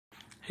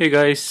Hey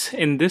guys,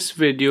 in this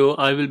video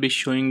I will be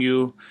showing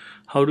you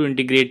how to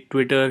integrate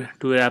Twitter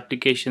to your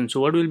application. So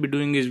what we'll be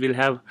doing is we'll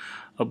have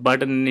a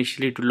button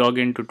initially to log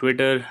into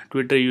Twitter.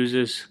 Twitter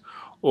uses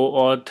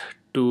OAuth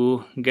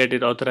to get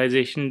its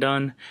authorization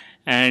done,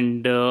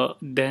 and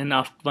then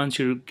once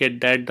you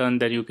get that done,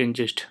 then you can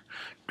just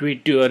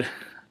tweet to your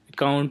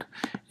account.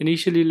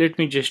 Initially, let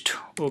me just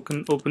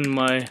open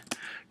my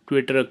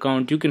Twitter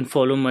account. You can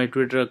follow my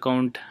Twitter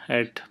account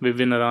at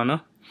Vivian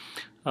Arana.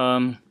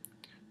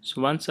 So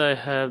once I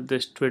have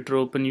this Twitter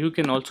open, you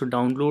can also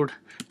download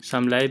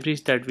some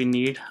libraries that we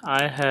need.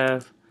 I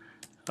have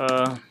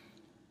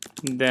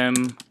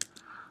them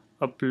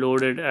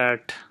uploaded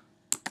at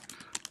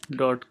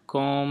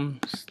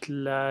 .com/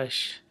 I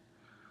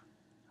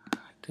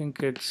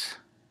think it's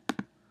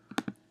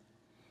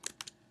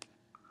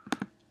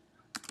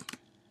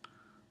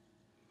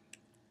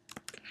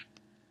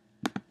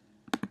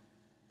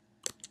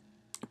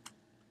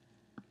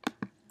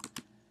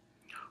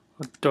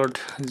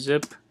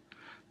 .zip.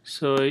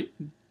 So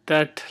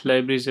that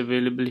library is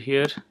available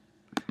here.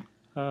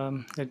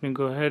 Let me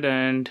go ahead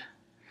and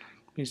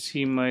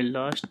see my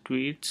last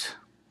tweets.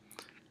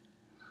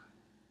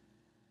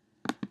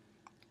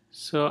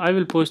 So I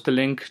will post the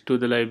link to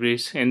the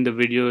libraries in the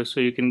video, so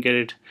you can get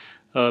it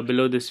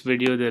below this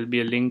video. There'll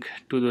be a link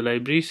to the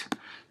libraries.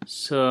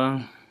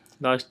 So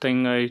last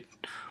thing I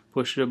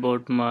posted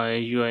about my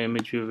UI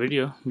image view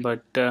video,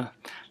 but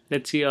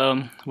let's see.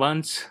 So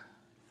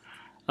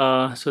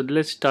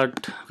let's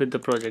start with the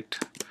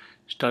project.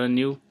 Start a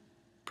new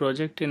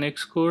project in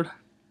Xcode.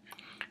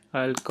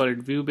 I'll call it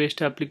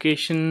view-based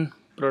application.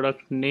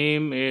 Product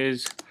name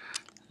is,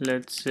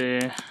 let's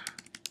say,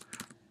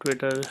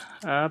 Twitter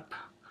app,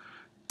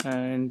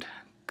 and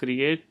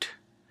create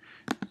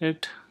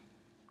it.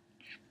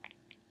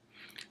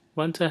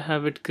 Once I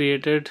have it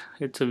created,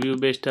 it's a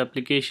view-based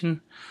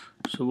application.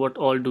 So what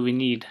all do we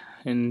need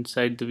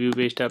inside the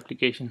view-based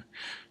application?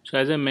 So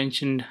as I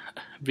mentioned,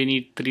 we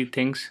need three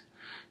things.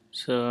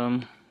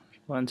 So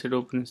once it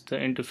opens the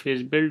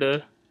interface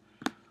builder,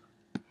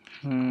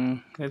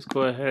 let's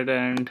go ahead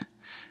and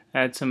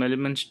add some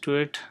elements to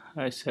it.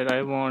 I said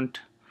I want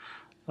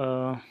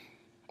a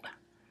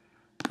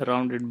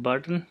rounded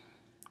button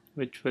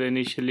which will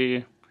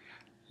initially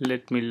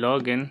let me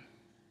log in.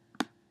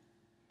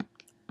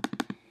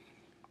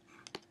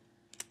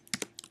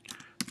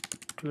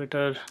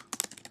 Twitter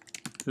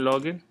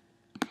login,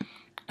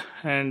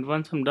 and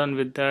once I'm done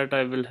with that,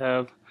 I will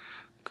have a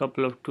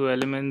couple of two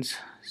elements.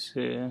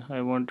 Say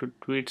I want to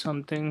tweet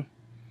something,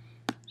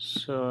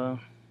 so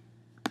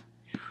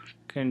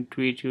can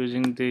tweet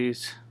using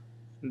this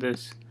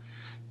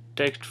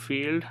text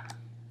field,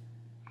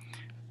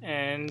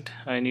 and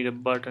I need a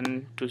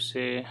button to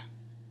say,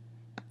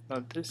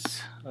 not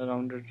this, a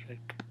rounded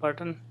rect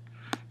button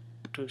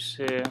to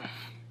say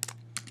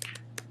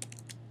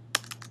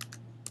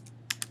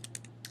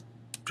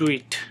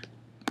tweet.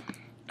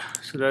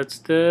 So that's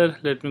there.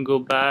 Let me go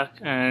back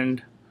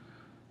and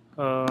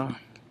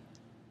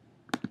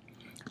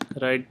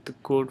write the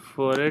code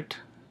for it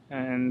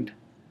and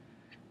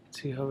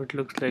see how it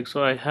looks like.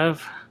 So I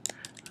have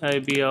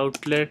IB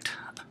outlet,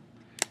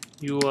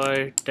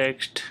 UI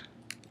text,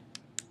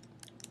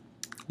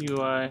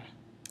 UI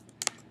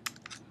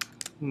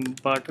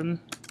button,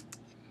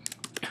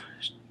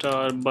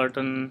 star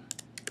button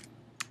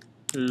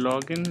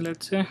login,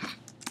 let's say.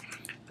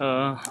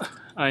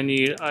 I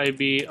need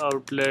IB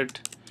outlet,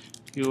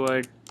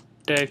 UI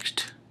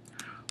text,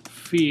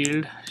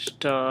 field,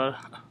 star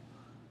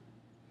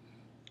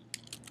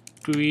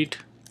tweet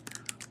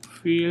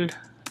field,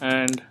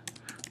 and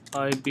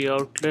IB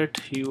outlet,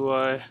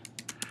 UI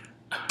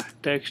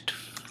text,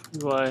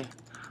 UI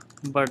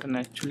button,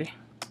 actually,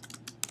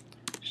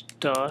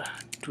 star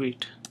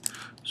tweet.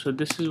 So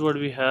this is what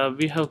we have.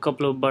 We have a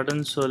couple of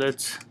buttons, so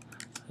let's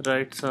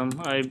write some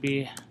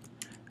IB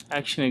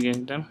action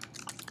against them.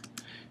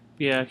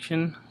 B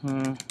action,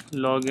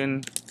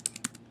 login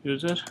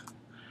user,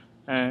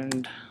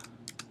 and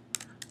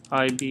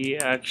IB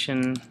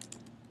action.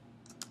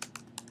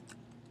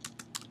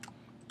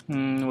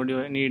 What do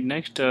I need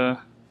next?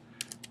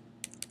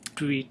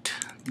 Tweet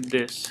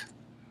this.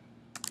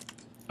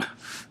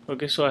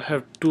 Okay, so I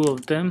have two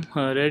of them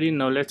ready.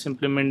 Now let's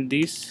implement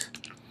these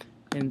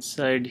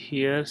inside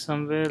here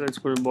somewhere. Let's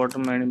go to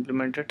bottom and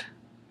implement it.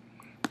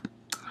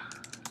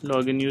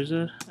 Login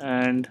user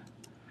and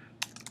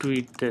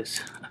tweet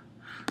this.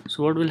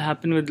 So what will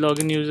happen with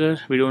login user?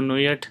 We don't know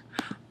yet.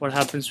 What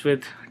happens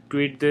with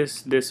tweet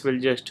this? This will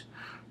just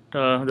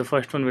the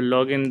first one will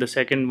log in, the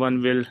second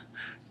one will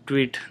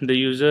tweet the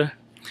user.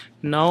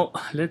 Now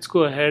let's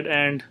go ahead,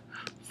 and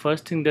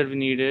first thing that we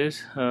need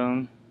is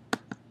let's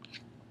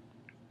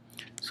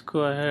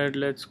go ahead,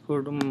 let's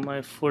go to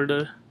my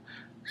folder,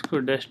 let's go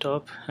to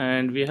desktop,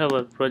 and we have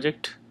our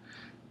project.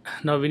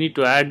 Now we need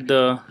to add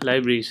the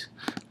libraries.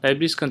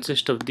 Libraries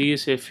consist of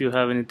these. If you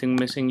have anything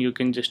missing, you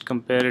can just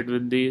compare it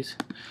with these.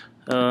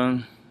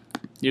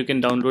 You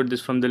can download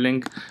this from the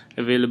link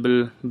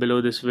available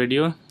below this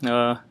video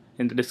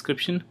in the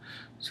description.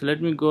 So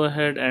let me go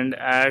ahead and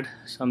add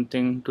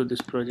something to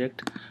this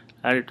project.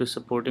 add it to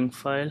supporting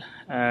file,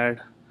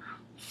 add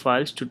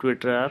files to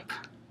Twitter app,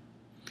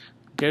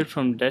 get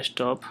from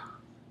desktop.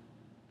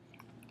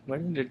 Why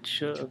did it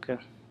show? Okay,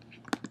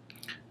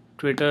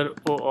 Twitter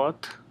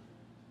OAuth.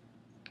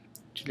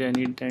 Actually I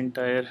need the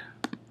entire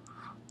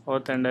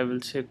auth, and I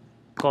will say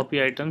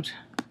copy items,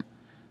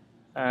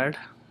 add.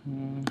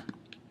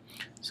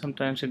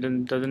 Sometimes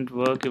it doesn't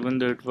work, even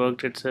though it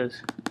worked it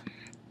says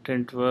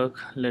didn't work.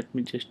 Let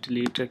me just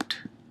delete it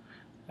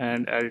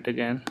and add it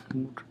again.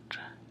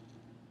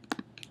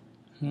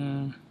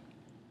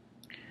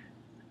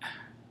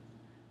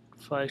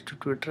 Files to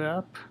Twitter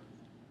app,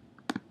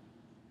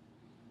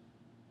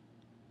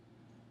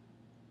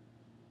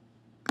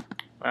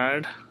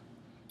 add.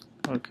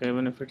 Okay,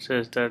 even if it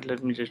says that,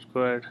 let me just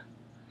go add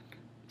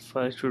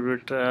files to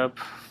Twitter app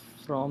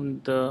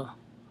from the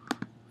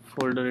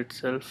folder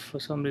itself. For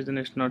some reason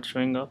it's not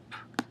showing up.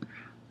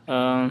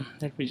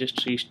 Let me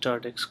just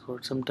restart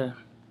Xcode. Sometimes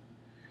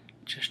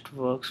it just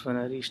works when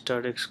I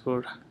restart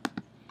Xcode.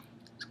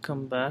 Let's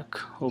come back,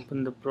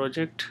 open the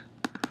project,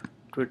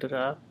 Twitter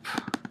app.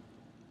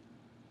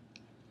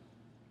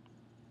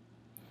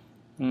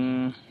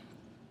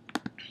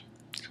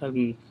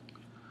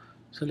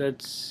 So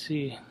let's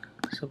see,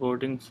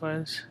 supporting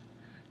files,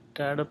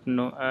 add up,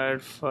 no,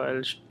 add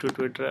files to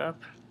Twitter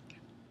app.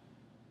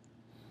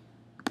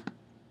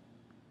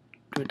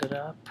 Twitter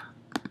app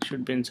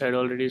should be inside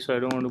already, so I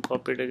don't want to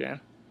copy it again.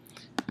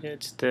 Yeah,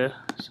 it's there.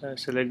 So I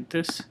select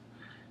this,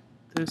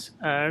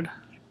 add,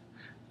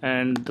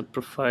 and the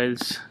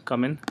profiles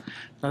come in.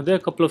 Now there are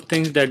a couple of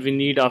things that we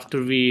need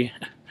after we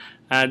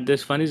add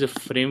this. One is a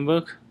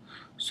framework.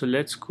 So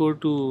let's go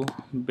to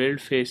build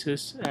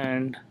faces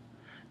and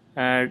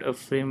add a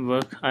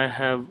framework. I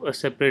have a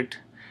separate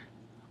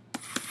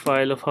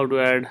file of how to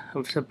add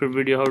a separate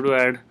video how to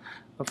add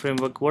a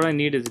framework. What I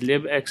need is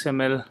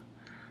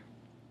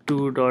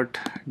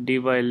libxml2.dy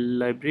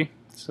library,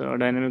 so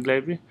dynamic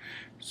library.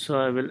 So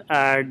I will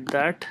add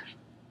that.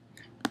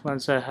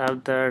 Once I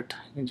have that,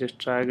 I can just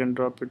drag and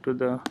drop it to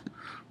the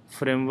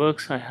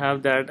frameworks. I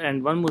have that,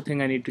 and one more thing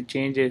I need to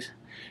change is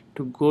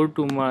to go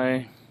to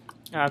my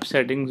app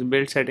settings,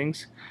 build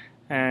settings,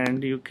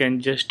 and you can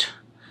just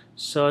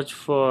search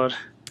for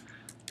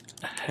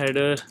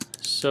header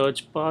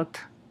search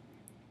path,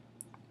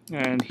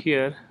 and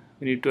here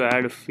we need to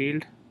add a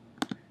field.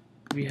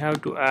 We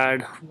have to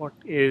add what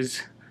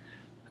is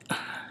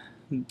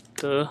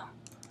the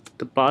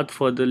path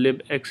for the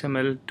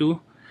libxml2,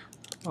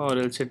 or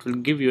else it will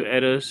give you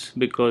errors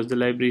because the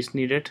library is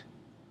needed.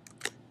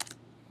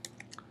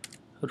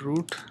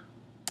 Root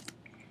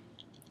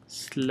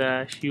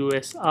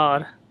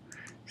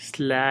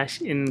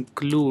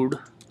 /usr/include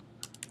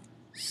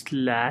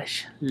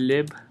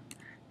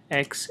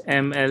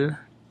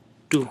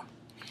 /libxml2.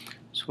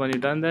 So when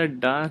you've done that,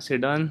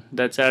 done,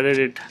 that's added.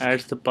 It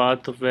adds the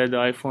path of where the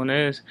iPhone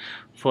is.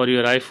 For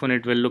your iPhone,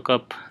 it will look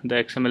up the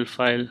XML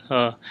file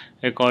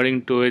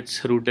according to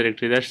its root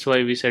directory. That's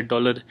why we said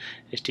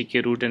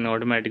 $stk root and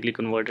automatically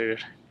converted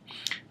it.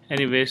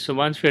 Anyway, so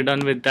once we're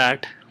done with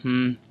that,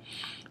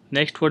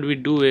 next what we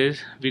do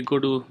is we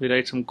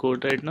write some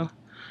code right now.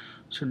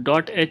 So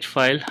 .h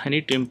file, I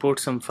need to import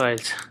some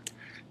files.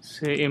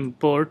 Say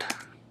import,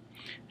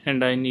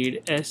 and I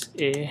need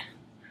sa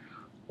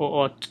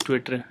OAuth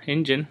Twitter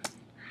engine,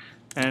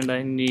 and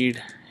I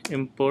need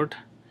import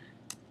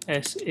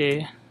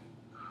sa.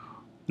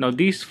 Now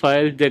these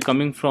files, they're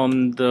coming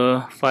from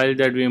the file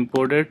that we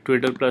imported,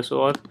 Twitter plus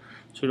OAuth,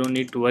 so you don't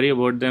need to worry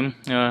about them.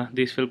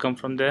 These will come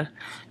from there.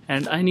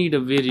 And I need a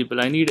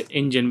variable, I need an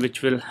engine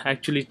which will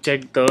actually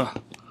check the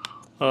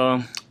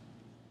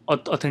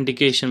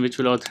authentication, which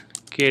will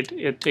authenticate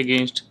it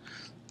against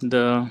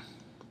the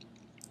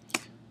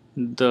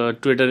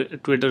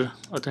Twitter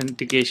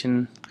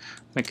authentication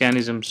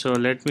mechanism. So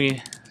let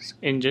me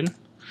engine,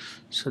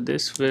 so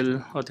this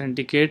will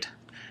authenticate.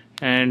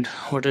 And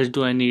what else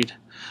do I need?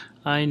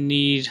 I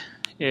need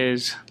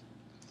is,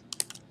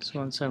 so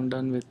once I'm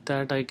done with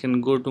that, I can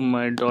go to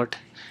my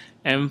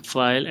 .m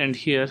file, and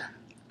here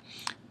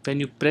when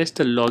you press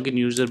the login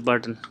user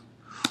button,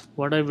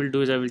 what I will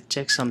do is I will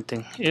check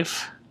something.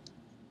 If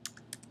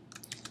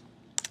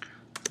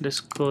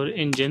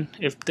 _engine,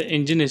 if the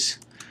engine is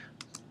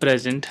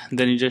present,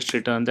 then you just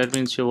return. That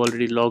means you've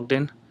already logged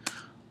in.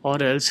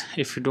 Or else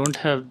if you don't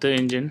have the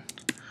engine,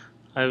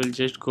 I will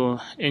just go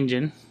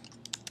engine,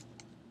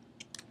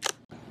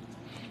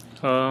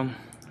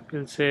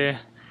 we'll say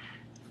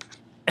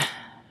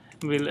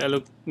we'll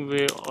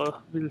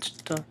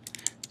start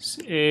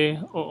say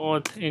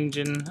OAuth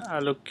engine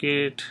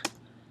allocate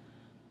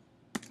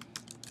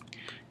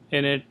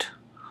init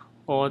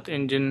OAuth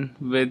engine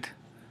with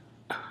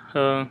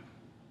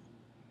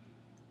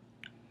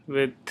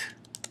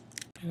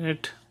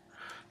init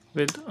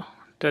with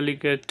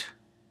delegate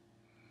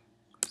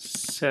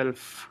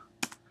self.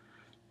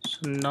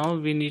 So now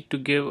we need to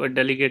give a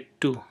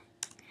delegate to.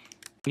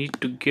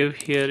 Need to give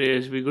here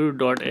is, we go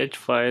to .h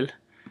file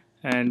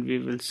and we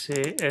will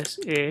say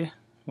sa,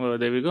 oh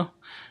there we go,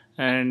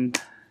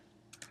 and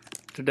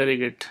the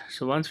delegate.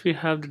 So once we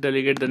have the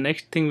delegate, the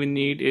next thing we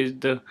need is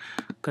the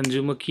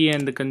consumer key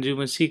and the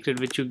consumer secret,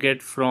 which you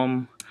get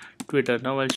from Twitter. Now I'll